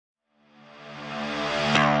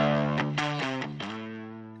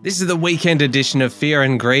This is the weekend edition of Fear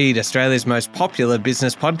and Greed, Australia's most popular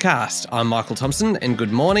business podcast. I'm Michael Thompson, and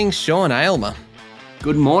good morning, Sean Aylmer.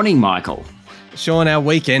 Good morning, Michael. Sean, our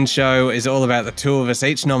weekend show is all about the two of us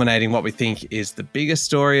each nominating what we think is the biggest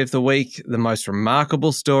story of the week, the most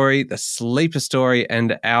remarkable story, the sleeper story,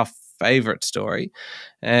 and our favourite story.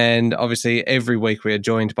 And obviously, every week we are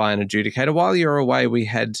joined by an adjudicator. While you're away, we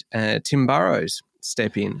had Tim Burrows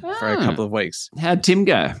step in for a couple of weeks. How'd Tim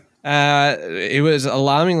go? It was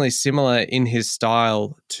alarmingly similar in his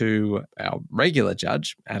style to our regular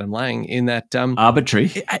judge, Adam Lang, in that...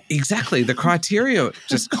 Arbitrary. Exactly. The criteria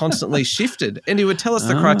just constantly shifted. And he would tell us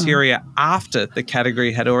the criteria after the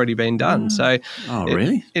category had already been done. So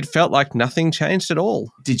really? It felt like nothing changed at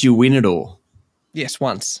all. Did you win it all? Yes,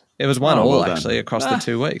 once. It was one actually across the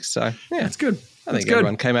 2 weeks. So, yeah. That's good. I think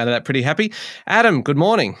everyone came out of that pretty happy. Adam, good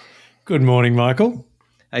morning. Good morning, Michael.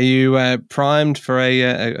 Are you primed for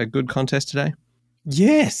a good contest today?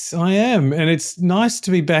 Yes, I am. And it's nice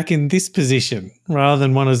to be back in this position rather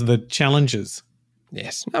than one of the challenges.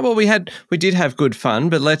 Yes. No, well, we did have good fun,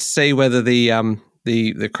 but let's see whether the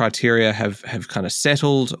criteria have kind of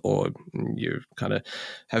settled, or you kind of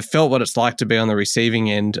have felt what it's like to be on the receiving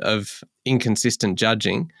end of inconsistent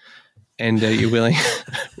judging. And are you willing?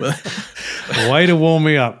 Way to warm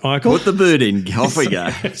me up, Michael. Put the boot in. Off we go.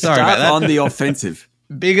 Sorry about that. On the offensive.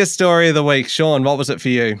 Biggest story of the week. Sean, what was it for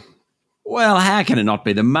you? Well, how can it not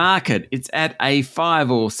be? The market, it's at a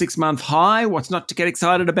 5 or 6 month high. What's not to get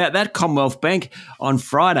excited about that? Commonwealth Bank on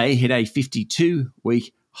Friday hit a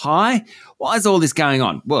 52-week high. Why is all this going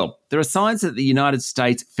on? Well, there are signs that the United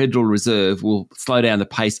States Federal Reserve will slow down the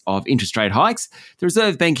pace of interest rate hikes. The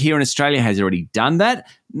Reserve Bank here in Australia has already done that.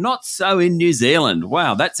 Not so in New Zealand.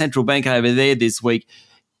 Wow, that central bank over there this week,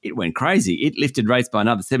 it went crazy. It lifted rates by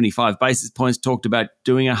another 75 basis points, talked about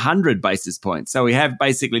doing 100 basis points. So we have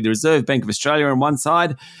basically the Reserve Bank of Australia on one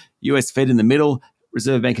side, US Fed in the middle,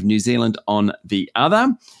 Reserve Bank of New Zealand on the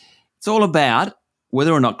other. It's all about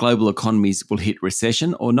whether or not global economies will hit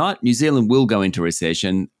recession or not. New Zealand will go into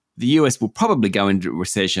recession. The US will probably go into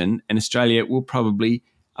recession, and Australia will probably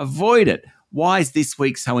avoid it. Why is this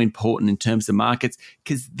week so important in terms of markets?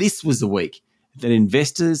 Because this was the week that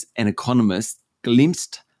investors and economists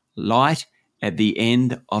glimpsed light at the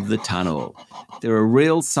end of the tunnel. There are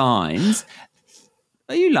real signs.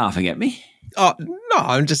 Are you laughing at me? Oh,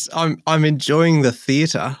 no, I'm enjoying the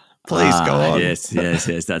theatre. Please go on. Yes,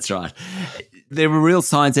 that's right. There were real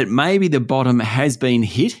signs that maybe the bottom has been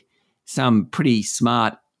hit. Some pretty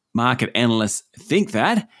smart market analysts think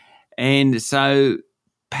that. And so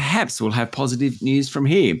perhaps we'll have positive news from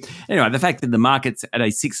here. Anyway, the fact that the market's at a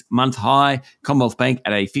 6-month high, Commonwealth Bank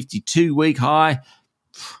at a 52-week high,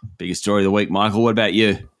 biggest story of the week, Michael. What about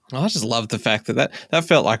you? I just love the fact that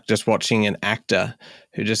felt like just watching an actor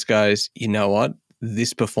who just goes, you know what?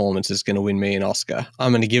 This performance is going to win me an Oscar.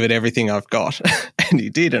 I'm going to give it everything I've got. And he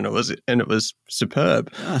did, and it was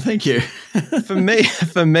superb. Oh, thank you. For me,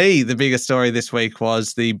 the biggest story this week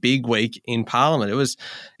was the big week in Parliament.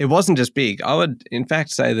 It wasn't just big. I would, in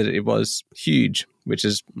fact, say that it was huge, which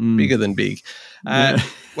is bigger than big. Well,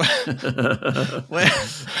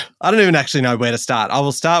 I don't even actually know where to start. I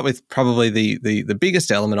will start with probably the biggest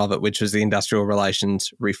element of it, which was the industrial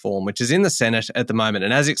relations reform, which is in the Senate at the moment.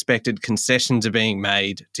 And as expected, concessions are being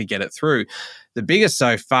made to get it through. The biggest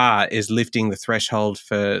so far is lifting the threshold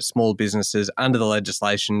for small businesses under the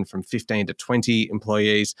legislation from 15 to 20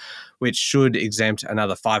 employees, which should exempt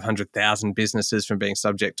another 500,000 businesses from being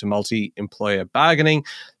subject to multi-employer bargaining.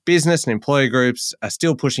 Business and employer groups are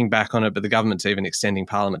still pushing back on it, but the government's even extending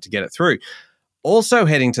Parliament to get it through. Also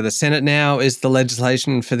heading to the Senate now is the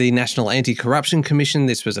legislation for the National Anti-Corruption Commission.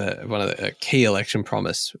 This was one of the key election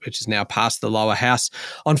promise, which is now passed the lower house.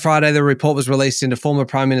 On Friday, the report was released into former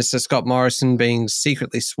Prime Minister Scott Morrison being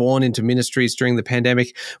secretly sworn into ministries during the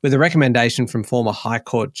pandemic, with a recommendation from former High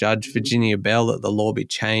Court Judge Virginia Bell that the law be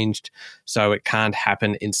changed so it can't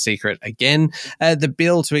happen in secret again. The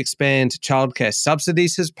bill to expand childcare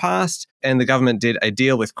subsidies has passed, and the government did a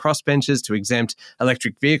deal with crossbenchers to exempt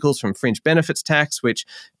electric vehicles from fringe benefits tax, which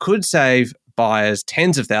could save buyers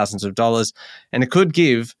tens of thousands of dollars, and it could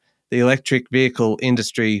give the electric vehicle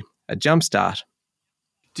industry a jumpstart.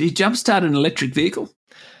 Do you jumpstart an electric vehicle?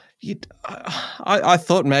 I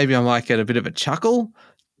thought maybe I might get a bit of a chuckle.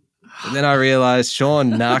 And then I realised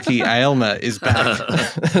Sean Narky Aylmer is back.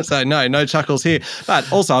 So no chuckles here. But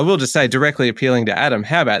also I will just say, directly appealing to Adam,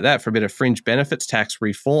 how about that for a bit of fringe benefits tax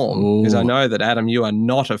reform? Because I know that, Adam, you are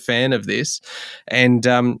not a fan of this. And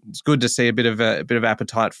it's good to see a bit of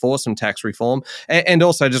appetite for some tax reform. And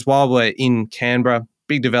also, just while we're in Canberra,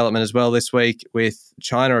 big development as well this week, with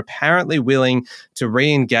China apparently willing to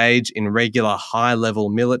re-engage in regular high-level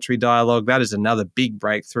military dialogue. That is another big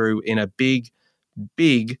breakthrough in a big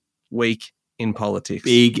week in politics.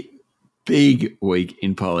 Big week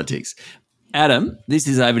in politics. Adam, this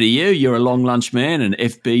is over to you. You're a long lunch man and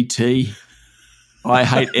FBT. I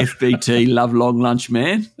hate FBT, love long lunch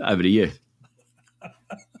man. Over to you.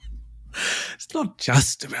 It's not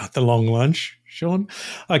just about the long lunch, Sean.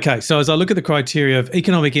 Okay, so as I look at the criteria of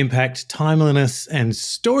economic impact, timeliness, and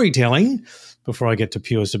storytelling, before I get to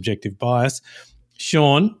pure subjective bias,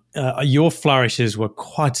 Sean, your flourishes were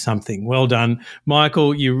quite something. Well done.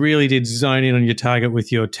 Michael, you really did zone in on your target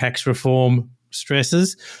with your tax reform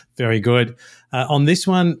stresses. Very good. On this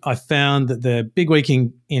one, I found that the big week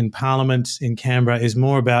in Parliament in Canberra is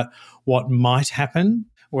more about what might happen,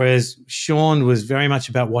 whereas Sean was very much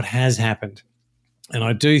about what has happened. And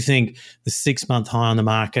I do think the 6-month high on the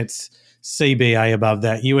markets, CBA above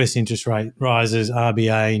that, US interest rate rises,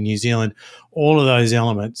 RBA, New Zealand, all of those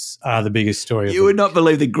elements are the biggest story. You would not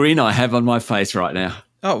believe the grin I have on my face right now.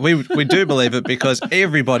 Oh, we do believe it because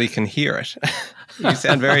everybody can hear it. You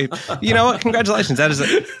sound very. You know what? Congratulations. That is a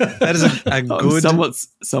good. I'm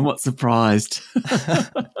somewhat surprised.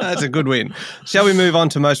 That's a good win. Shall we move on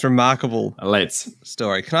to most remarkable? Let's.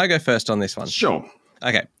 Story. Can I go first on this one? Sure.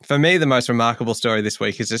 Okay. For me, the most remarkable story this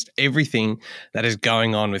week is just everything that is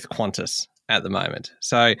going on with Qantas at the moment.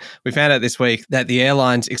 So we found out this week that the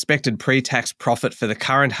airline's expected pre-tax profit for the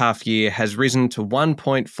current half year has risen to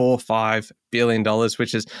 $1.45 billion,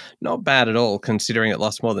 which is not bad at all considering it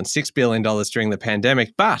lost more than $6 billion during the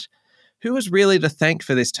pandemic. But who is really to thank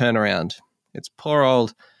for this turnaround? It's poor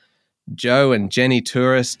old Joe and Jenny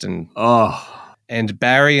Tourist and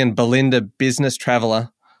Barry and Belinda Business Traveller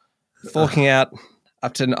forking out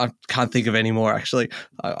up to, I can't think of any more actually.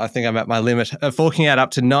 I think I'm at my limit. Forking out up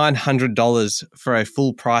to $900 for a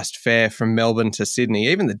full-priced fare from Melbourne to Sydney.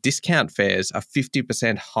 Even the discount fares are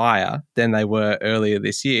 50% higher than they were earlier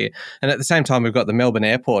this year. And at the same time, we've got the Melbourne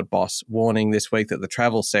airport boss warning this week that the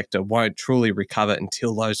travel sector won't truly recover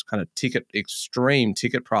until those kind of extreme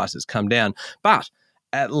ticket prices come down. But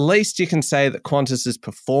at least you can say that Qantas's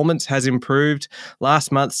performance has improved.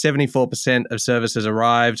 Last month, 74% of services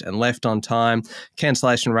arrived and left on time.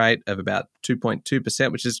 Cancellation rate of about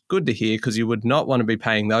 2.2%, which is good to hear because you would not want to be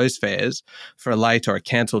paying those fares for a late or a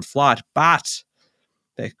cancelled flight. But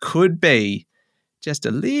there could be just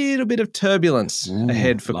a little bit of turbulence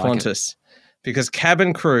ahead for Qantas. Because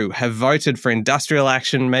cabin crew have voted for industrial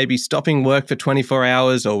action, maybe stopping work for 24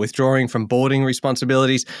 hours or withdrawing from boarding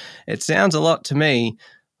responsibilities. It sounds a lot to me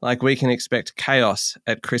like we can expect chaos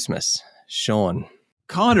at Christmas. Sean.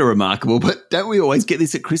 Kind of remarkable, but don't we always get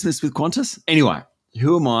this at Christmas with Qantas? Anyway,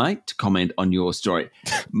 who am I to comment on your story?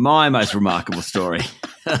 My most remarkable story.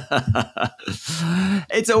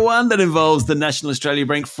 It's a one that involves the National Australia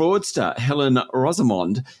Bank fraudster, Helen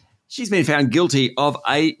Rosamond. She's been found guilty of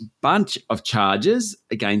a bunch of charges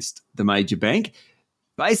against the major bank.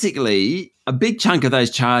 Basically, a big chunk of those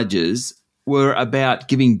charges were about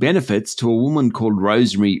giving benefits to a woman called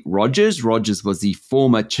Rosemary Rogers. Rogers was the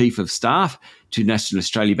former chief of staff to National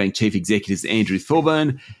Australia Bank chief executives Andrew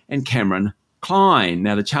Thorburn and Cameron Klein.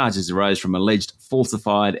 Now, the charges arose from alleged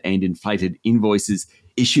falsified and inflated invoices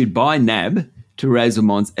issued by NAB to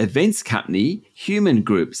Rosamond's events company, Human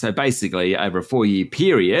Group. So basically, over a 4-year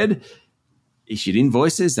period, issued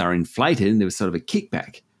invoices are inflated and there was sort of a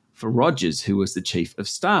kickback for Rogers, who was the chief of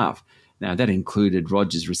staff. Now, that included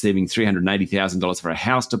Rogers receiving $380,000 for a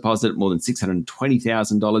house deposit, more than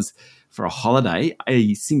 $620,000 for a holiday,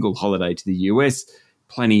 a single holiday to the US,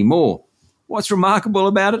 plenty more. What's remarkable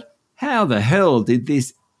about it? How the hell did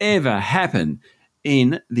this ever happen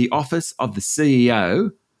in the office of the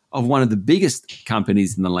CEO of one of the biggest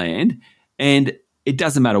companies in the land? And it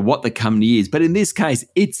doesn't matter what the company is, but in this case,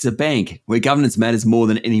 it's a bank where governance matters more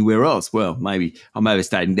than anywhere else. Well, maybe I'm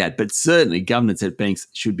overstating that, but certainly governance at banks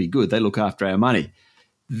should be good. They look after our money.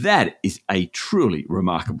 That is a truly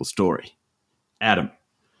remarkable story. Adam.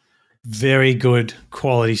 Very good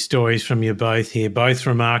quality stories from you both here, both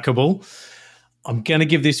remarkable. I'm going to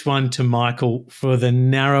give this one to Michael for the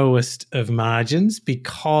narrowest of margins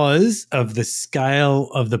because of the scale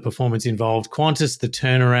of the performance involved, Qantas, the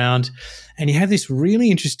turnaround. And you have this really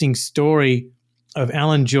interesting story of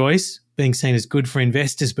Alan Joyce being seen as good for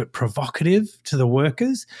investors but provocative to the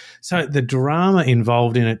workers. So the drama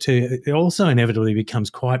involved in it too, it also inevitably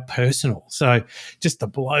becomes quite personal. So just the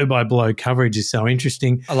blow-by-blow coverage is so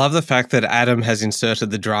interesting. I love the fact that Adam has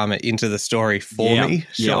inserted the drama into the story for me,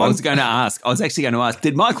 Sean. Yeah, I was actually going to ask,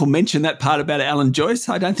 did Michael mention that part about Alan Joyce?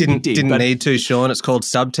 I don't think he did. Didn't need to, Sean. It's called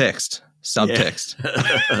subtext.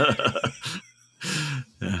 Yeah.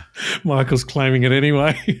 Michael's claiming it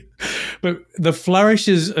anyway. But the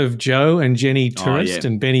flourishes of Joe and Jenny Tourist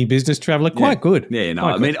and Benny Business Traveller, quite good. Yeah, no,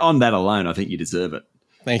 Quite I mean, on that alone, I think you deserve it.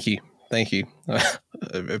 Thank you.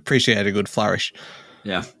 Appreciate a good flourish.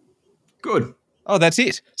 Yeah. Good. Oh, that's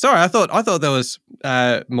it. Sorry, I thought there was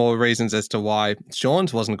more reasons as to why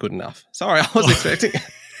Sean's wasn't good enough. Sorry, I was expecting.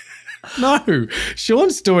 No,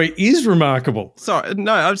 Sean's story is remarkable. Sorry,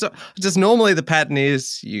 no. Just normally the pattern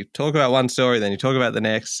is you talk about one story, then you talk about the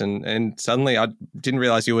next, and suddenly I didn't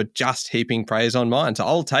realize you were just heaping praise on mine. So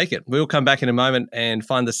I'll take it. We'll come back in a moment and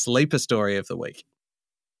find the sleeper story of the week.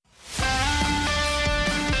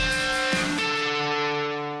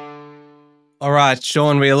 All right,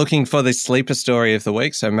 Sean, we are looking for the sleeper story of the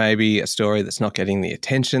week. So maybe a story that's not getting the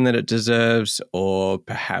attention that it deserves, or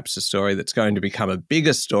perhaps a story that's going to become a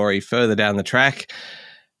bigger story further down the track.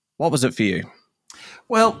 What was it for you?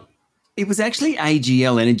 Well, it was actually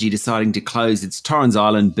AGL Energy deciding to close its Torrens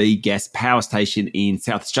Island B gas power station in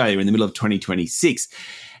South Australia in the middle of 2026.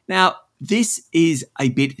 Now, this is a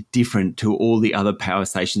bit different to all the other power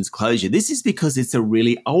stations' closure. This is because it's a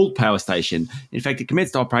really old power station. In fact, it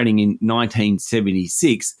commenced operating in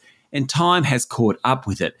 1976, and time has caught up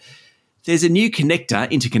with it. There's a new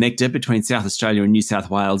interconnector between South Australia and New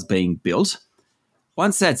South Wales being built.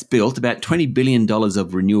 Once that's built, about $20 billion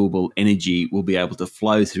of renewable energy will be able to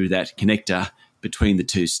flow through that connector between the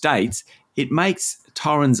two states. It makes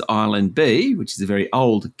Torrens Island B, which is a very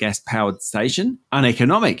old gas-powered station,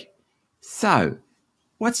 uneconomic. So,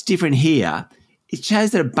 what's different here? It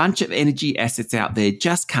shows that a bunch of energy assets out there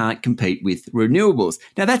just can't compete with renewables.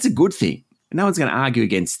 Now, that's a good thing. No one's going to argue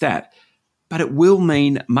against that. But it will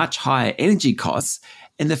mean much higher energy costs.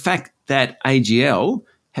 And the fact that AGL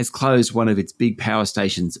has closed one of its big power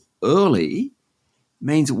stations early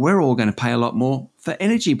means we're all going to pay a lot more for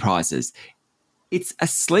energy prices. It's a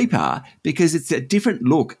sleeper because it's a different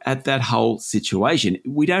look at that whole situation.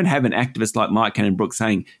 We don't have an activist like Mike Cannon-Brookes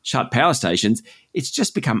saying shut power stations. It's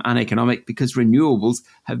just become uneconomic because renewables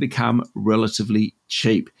have become relatively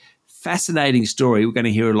cheap. Fascinating story. We're going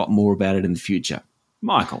to hear a lot more about it in the future.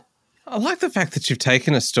 Michael. I like the fact that you've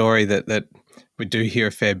taken a story that we do hear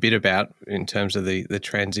a fair bit about in terms of the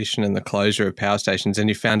transition and the closure of power stations, and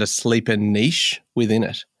you found a sleeper niche within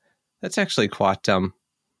it. That's actually quite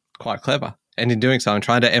clever. And in doing so, I'm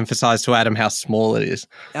trying to emphasize to Adam how small it is.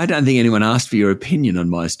 I don't think anyone asked for your opinion on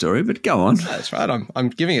my story, but go on. That's right. I'm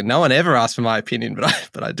giving it. No one ever asked for my opinion,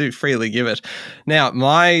 but I do freely give it. Now,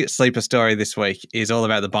 my sleeper story this week is all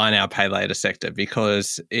about the buy now, pay later sector,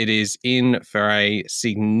 because it is in for a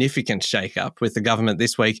significant shakeup with the government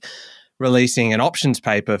this week releasing an options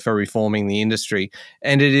paper for reforming the industry.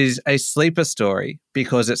 And it is a sleeper story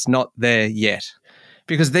because it's not there yet.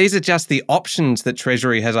 Because these are just the options that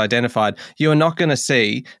Treasury has identified. You are not going to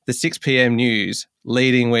see the 6 p.m. news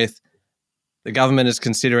leading with the government is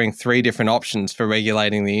considering 3 different options for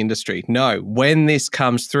regulating the industry. No, when this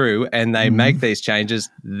comes through and they make these changes,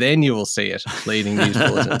 then you will see it leading news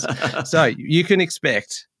bulletins. So you can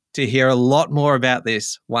expect to hear a lot more about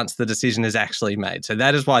this once the decision is actually made. So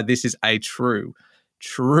that is why this is a true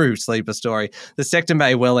sleeper story. The sector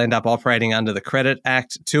may well end up operating under the Credit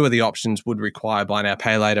Act. 2 of the options would require buy now,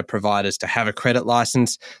 pay later providers to have a credit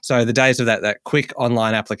license. So the days of that quick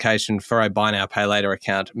online application for a buy now, pay later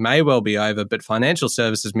account may well be over. But Financial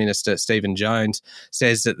Services Minister Stephen Jones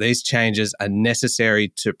says that these changes are necessary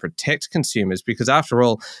to protect consumers because, after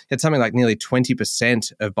all, it's something like nearly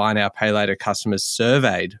 20% of buy now, pay later customers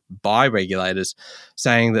surveyed by regulators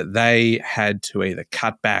saying that they had to either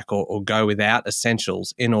cut back or go without essentials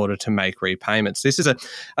in order to make repayments. This is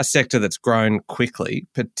a sector that's grown quickly,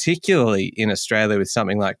 particularly in Australia with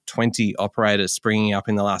something like 20 operators springing up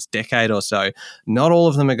in the last decade or so. Not all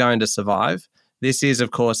of them are going to survive. This is,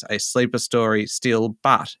 of course, a sleeper story still,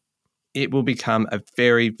 but it will become a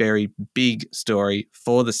very, very big story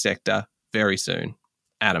for the sector very soon.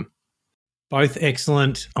 Adam. Both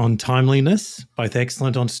excellent on timeliness, both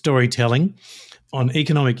excellent on storytelling. On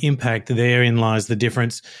economic impact, therein lies the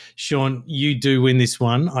difference. Sean, you do win this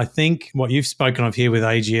one. I think what you've spoken of here with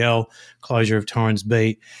AGL, closure of Torrens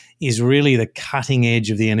B, is really the cutting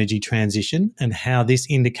edge of the energy transition and how this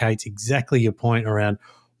indicates exactly your point around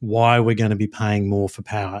why we're going to be paying more for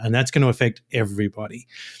power. And that's going to affect everybody.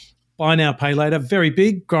 Buy now, pay later, very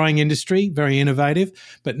big, growing industry, very innovative,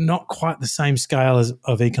 but not quite the same scale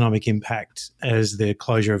of economic impact as the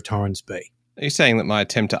closure of Torrens B. Are you saying that my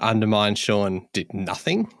attempt to undermine Sean did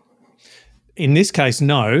nothing? In this case,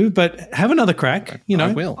 no, but have another crack. You know,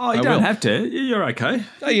 I will. Oh, you don't have to. You're okay.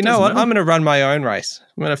 Oh, you know what? I'm going to run my own race.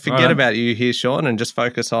 I'm going to forget about you here, Sean, and just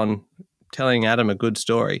focus on telling Adam a good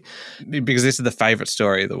story, because this is the favourite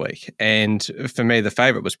story of the week. And for me, the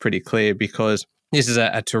favourite was pretty clear, because this is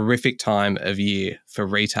a terrific time of year for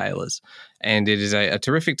retailers. And it is a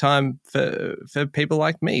terrific time for people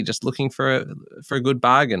like me just looking for a good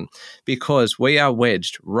bargain, because we are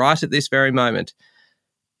wedged right at this very moment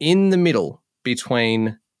in the middle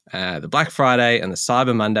between the Black Friday and the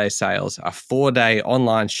Cyber Monday sales, a 4-day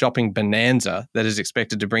online shopping bonanza that is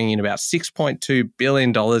expected to bring in about $6.2 billion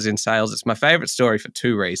in sales. It's my favourite story for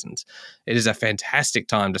 2 reasons. It is a fantastic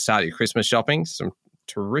time to start your Christmas shopping, some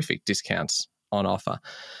terrific discounts on offer.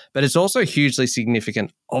 But it's also hugely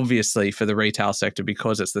significant, obviously, for the retail sector,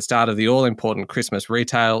 because it's the start of the all-important Christmas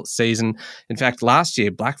retail season. In fact, last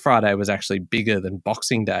year, Black Friday was actually bigger than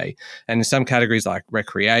Boxing Day. And in some categories like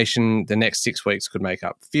recreation, the next 6 weeks could make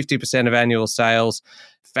up 50% of annual sales.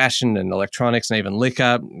 Fashion and electronics and even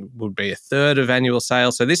liquor would be a third of annual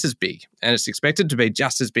sales. So this is big. And it's expected to be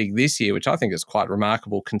just as big this year, which I think is quite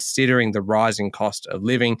remarkable considering the rising cost of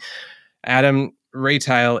living. Adam,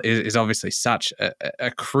 retail is obviously such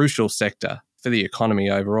a crucial sector for the economy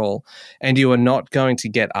overall, and you are not going to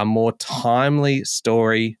get a more timely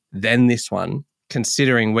story than this one,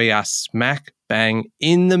 considering we are smack bang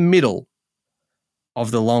in the middle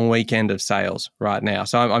of the long weekend of sales right now.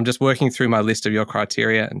 So I'm just working through my list of your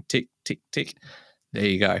criteria, and tick, tick, tick. There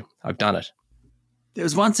you go. I've done it. There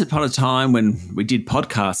was once upon a time when we did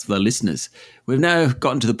podcasts for the listeners. We've now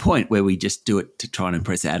gotten to the point where we just do it to try and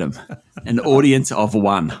impress Adam, an audience of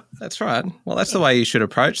 1. That's right. Well, that's the way you should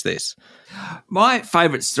approach this. My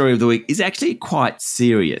favourite story of the week is actually quite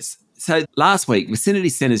serious. So last week, Vicinity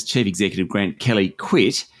Centres Chief Executive Grant Kelly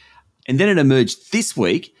quit, and then it emerged this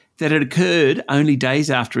week that it occurred only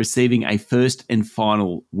days after receiving a first and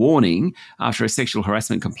final warning after a sexual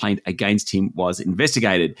harassment complaint against him was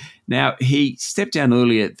investigated. Now, he stepped down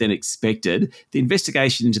earlier than expected. The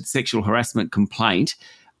investigation into the sexual harassment complaint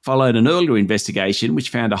followed an earlier investigation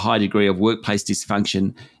which found a high degree of workplace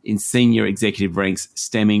dysfunction in senior executive ranks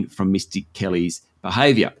stemming from Mr. Kelly's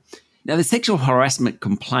behaviour. Now, the sexual harassment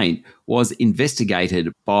complaint was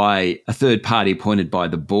investigated by a third party appointed by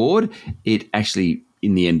the board. It actually,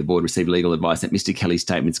 in the end, the board received legal advice that Mr. Kelly's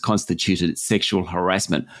statements constituted sexual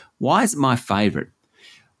harassment. Why is it my favourite?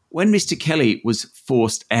 When Mr. Kelly was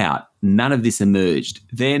forced out, none of this emerged.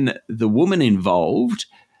 Then the woman involved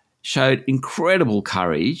showed incredible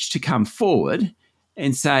courage to come forward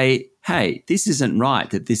and say, hey, this isn't right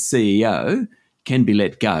that this CEO can be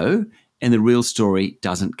let go and the real story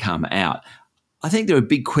doesn't come out. I think there are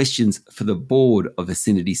big questions for the board of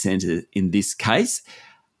Vicinity Centre in this case.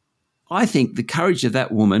 I think the courage of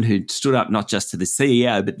that woman who stood up not just to the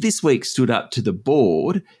CEO, but this week stood up to the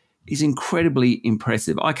board is incredibly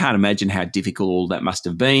impressive. I can't imagine how difficult all that must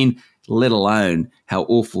have been, let alone how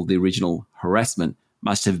awful the original harassment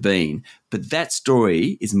must have been. But that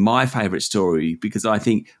story is my favourite story because I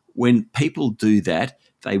think when people do that,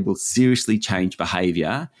 they will seriously change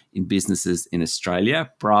behaviour in businesses in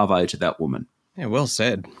Australia. Bravo to that woman. Yeah, well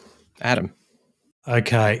said. Adam.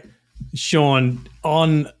 Okay. Sean,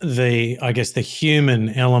 on the human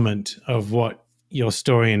element of what your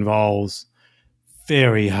story involves,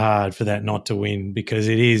 very hard for that not to win because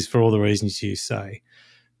it is, for all the reasons you say,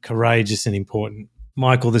 courageous and important.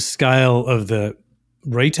 Michael, the scale of the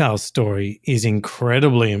retail story is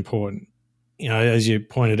incredibly important. You know, as you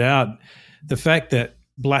pointed out, the fact that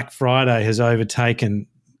Black Friday has overtaken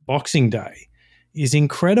Boxing Day is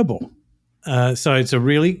incredible. So it's a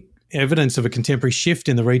really evidence of a contemporary shift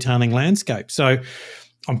in the retailing landscape. So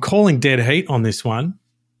I'm calling dead heat on this one.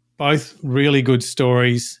 Both really good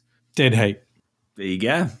stories, dead heat. There you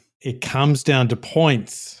go. It comes down to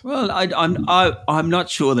points. Well, I'm not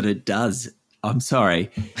sure that it does. I'm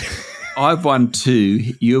sorry. I've won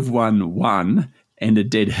 2, you've won 1, and a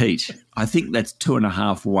dead heat. I think that's 2.5,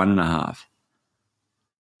 1.5.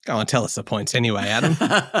 Go on, tell us the points anyway, Adam.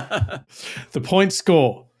 The point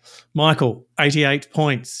score. Michael, 88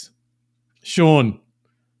 points. Sean,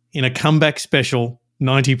 in a comeback special,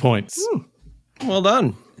 90 points. Ooh, well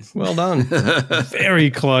done. Well done. Very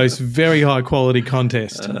close, very high quality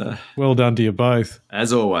contest. Well done to you both.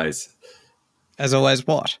 As always. As always,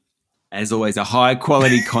 what? As always, a high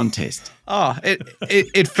quality contest. Oh,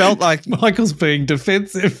 it felt like Michael's being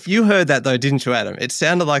defensive. You heard that though, didn't you, Adam? It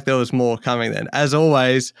sounded like there was more coming then. As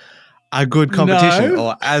always, a good competition. No,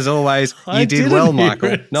 or as always, you did well,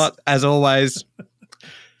 Michael. Not as always,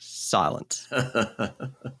 silence.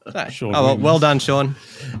 Sean well done, Sean.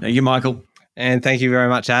 Thank you, Michael. And thank you very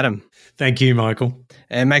much, Adam. Thank you, Michael.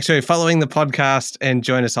 And make sure you're following the podcast and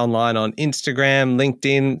join us online on Instagram,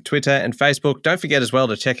 LinkedIn, Twitter, and Facebook. Don't forget as well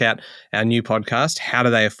to check out our new podcast, How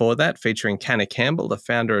Do They Afford That?, featuring Canna Campbell, the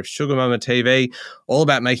founder of Sugar Mama TV, all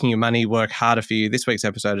about making your money work harder for you. This week's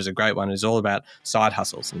episode is a great one. It's all about side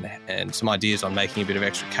hustles and some ideas on making a bit of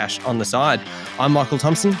extra cash on the side. I'm Michael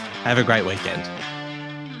Thompson. Have a great weekend.